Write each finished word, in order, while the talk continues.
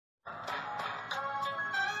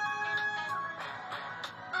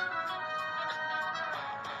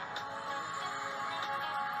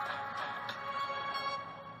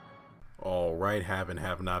Alright, have and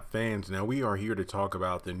have not fans. Now we are here to talk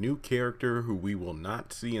about the new character who we will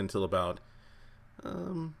not see until about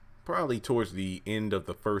probably towards the end of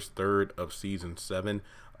the first third of season 7,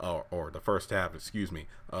 or the first half, excuse me.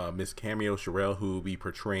 Miss Cameo Sherelle, who will be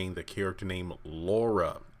portraying the character named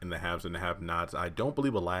Laura in the Haves and the Have-Nots. I don't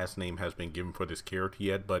believe a last name has been given for this character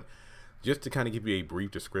yet, but just to kind of give you a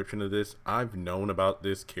brief description of this, I've known about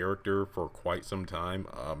this character for quite some time.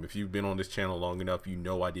 If you've been on this channel long enough, you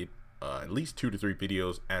know I did at least 2 to 3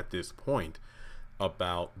 videos at this point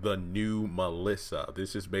about the new Melissa.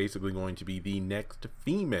 This is basically going to be the next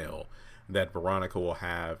female that Veronica will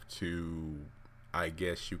have to, I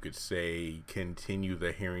guess you could say, continue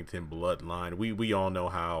the Harrington bloodline. We all know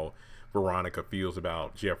how Veronica feels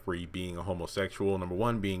about Jeffrey being a homosexual. Number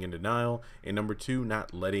 1, being in denial, and number 2,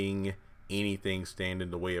 not letting anything stand in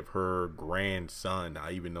the way of her grandson.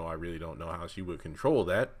 Even though I really don't know how she would control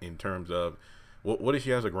that in terms of what if she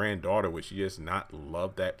has a granddaughter? Would she just not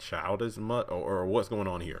love that child as much, or what's going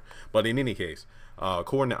on here? But in any case,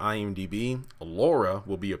 according to IMDb, Laura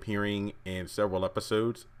will be appearing in several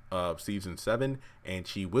episodes of season 7, and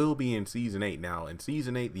she will be in season 8. Now, in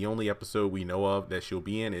season 8, the only episode we know of that she'll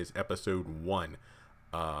be in is episode 1.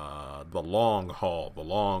 The Long Haul. The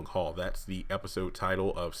Long Haul. That's the episode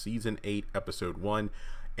title of season 8, episode 1.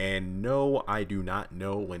 And no, I do not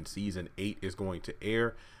know when season 8 is going to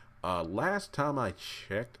air. Last time I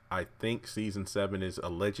checked, I think season 7 is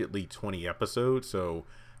allegedly 20 episodes, so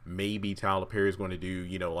maybe Tyler Perry is going to do,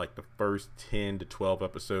 you know, like the first 10 to 12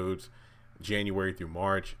 episodes January through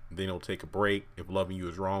March. Then he'll take a break. If Loving You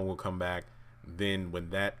Is Wrong will come back. Then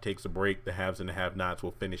when that takes a break, the Haves and the Have-Nots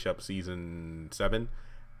will finish up season 7.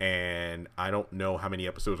 And I don't know how many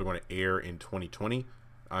episodes are going to air in 2020.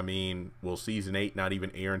 I mean, will season 8 not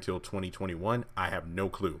even air until 2021? I have no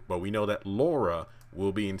clue. But we know that Laura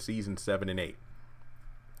will be in season 7 and 8.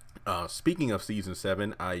 Speaking of season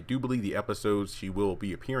 7, I do believe the episodes she will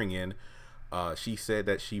be appearing in, she said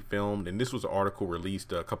that she filmed, and this was an article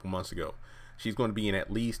released a couple months ago, she's going to be in at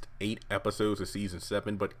least 8 episodes of season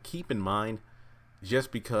 7. But keep in mind,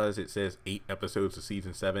 just because it says 8 episodes of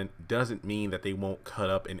season 7 doesn't mean that they won't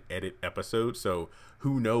cut up and edit episodes. So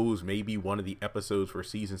who knows, maybe one of the episodes for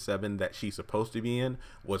season 7 that she's supposed to be in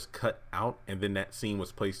was cut out, and then that scene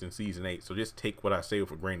was placed in season 8. So just take what I say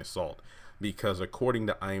with a grain of salt, because according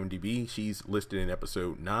to IMDb, she's listed in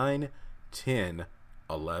episode 9, 10,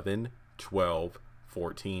 11, 12,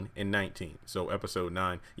 14, and 19. So episode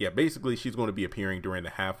 9, yeah, basically she's going to be appearing during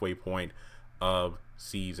the halfway point of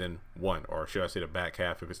season 1, or should I say the back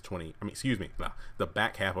half if it's 20, I mean, excuse me, the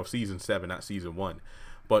back half of season 7, not season 1.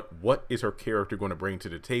 But what is her character going to bring to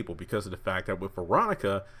the table? Because of the fact that with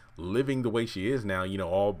Veronica living the way she is now, you know,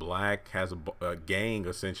 all black, has a gang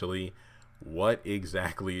essentially, what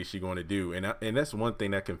exactly is she going to do? And that's one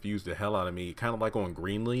thing that confused the hell out of me, kind of like on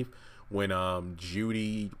Greenleaf, when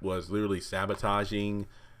Judy was literally sabotaging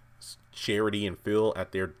Charity and Phil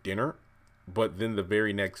at their dinner. But then the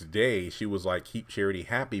very next day, she was like, keep Charity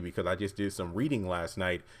happy, because I just did some reading last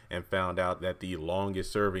night and found out that the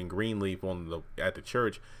longest serving Greenleaf at the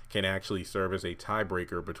church can actually serve as a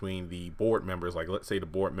tiebreaker between the board members. Like, let's say the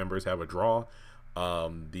board members have a draw.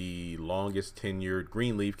 The longest tenured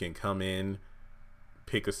Greenleaf can come in,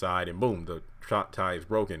 pick a side, and boom, the tie is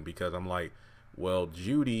broken. Because I'm like, well,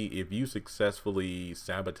 Judy, if you successfully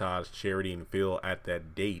sabotage Charity and Phil at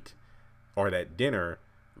that date or that dinner,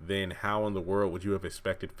 then how in the world would you have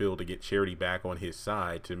expected Phil to get Charity back on his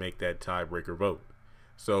side to make that tiebreaker vote?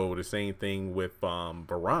 So the same thing with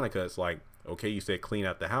Veronica. It's like, okay, you said clean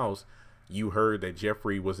out the house. You heard that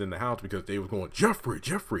Jeffrey was in the house because they were going,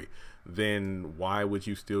 Jeffrey. Then why would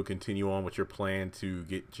you still continue on with your plan to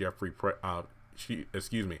get Jeffrey to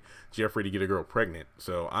get a girl pregnant?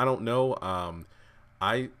 So I don't know.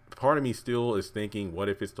 Part of me still is thinking, what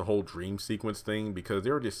if it's the whole dream sequence thing? Because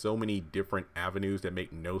there are just so many different avenues that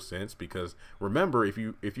make no sense. Because remember, if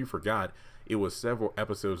you forgot, it was several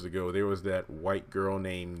episodes ago, there was that white girl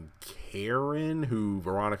named Karen who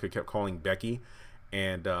Veronica kept calling Becky,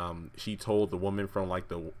 and she told the woman from like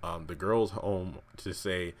the girls' home to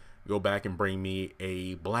say, go back and bring me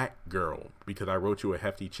a black girl because I wrote you a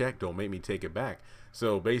hefty check. Don't make me take it back.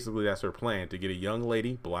 So basically that's her plan, to get a young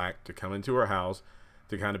lady, black, to come into her house,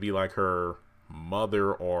 to kind of be like her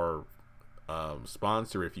mother or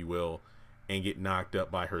sponsor, if you will, and get knocked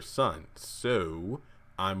up by her son. So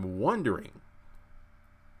I'm wondering,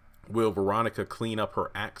 will Veronica clean up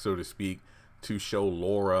her act, so to speak, to show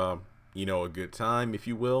Laura, you know, a good time, if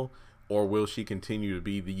you will, or will she continue to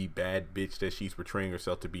be the bad bitch that she's portraying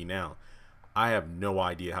herself to be now? I have no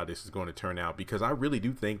idea how this is going to turn out, because I really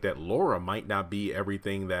do think that Laura might not be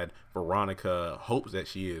everything that Veronica hopes that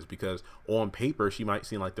she is, because on paper she might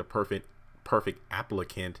seem like the perfect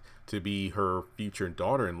applicant to be her future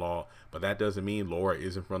daughter-in-law, but that doesn't mean Laura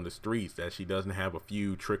isn't from the streets, that she doesn't have a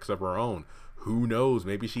few tricks of her own. Who knows?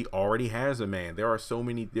 Maybe she already has a man. There are so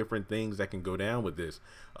many different things that can go down with this.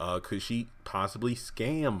 Could she possibly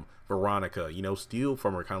scam Veronica, you know, steal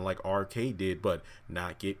from her, kind of like RK did, but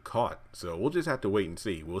not get caught? So we'll just have to wait and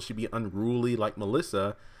see. Will she be unruly like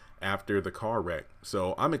Melissa after the car wreck?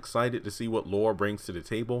 So I'm excited to see what Laura brings to the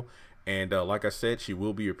table. And like I said, she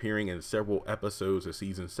will be appearing in several episodes of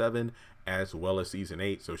season 7 as well as season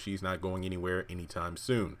 8. So she's not going anywhere anytime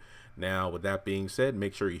soon. Now, with that being said,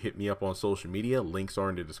 make sure you hit me up on social media. Links are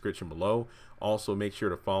in the description below. Also, make sure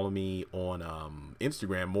to follow me on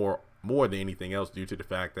Instagram more than anything else, due to the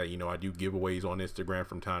fact that, you know, I do giveaways on Instagram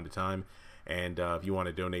from time to time. And if you want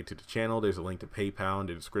to donate to the channel, there's a link to PayPal in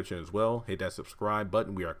the description as well. Hit that subscribe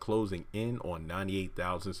button. We are closing in on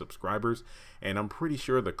 98,000 subscribers, and I'm pretty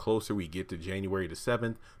sure the closer we get to January the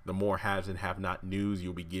 7th, the more haves and have not news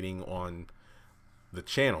you'll be getting on the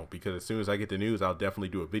channel, because as soon as I get the news, I'll definitely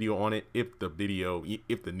do a video on it, if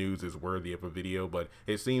the news is worthy of a video. But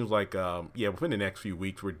it seems like yeah, within the next few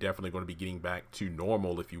weeks we're definitely going to be getting back to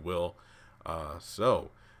normal, if you will. So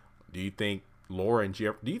do you think Laura and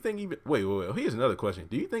Jeffrey, do you think even, wait, here's another question.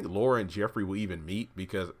 Do you think Laura and Jeffrey will even meet?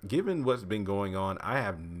 Because given what's been going on, I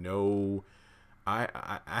have no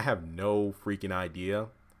freaking idea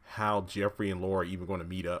how Jeffrey and Laura are even going to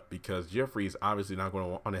meet up, because Jeffrey is obviously not going to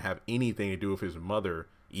want to have anything to do with his mother,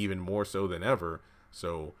 even more so than ever.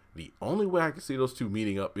 So the only way I can see those two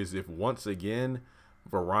meeting up is if once again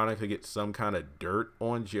Veronica gets some kind of dirt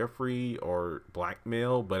on Jeffrey or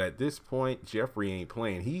blackmail. But at this point, Jeffrey ain't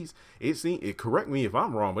playing. Correct me if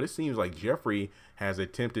I'm wrong, but it seems like Jeffrey has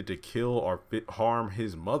attempted to kill or harm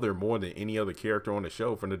his mother more than any other character on the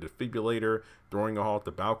show, from the defibrillator, throwing her off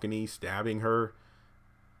the balcony, stabbing her.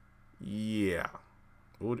 Yeah,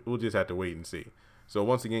 we'll just have to wait and see. So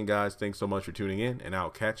once again, guys, thanks so much for tuning in, and I'll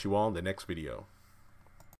catch you all in the next video.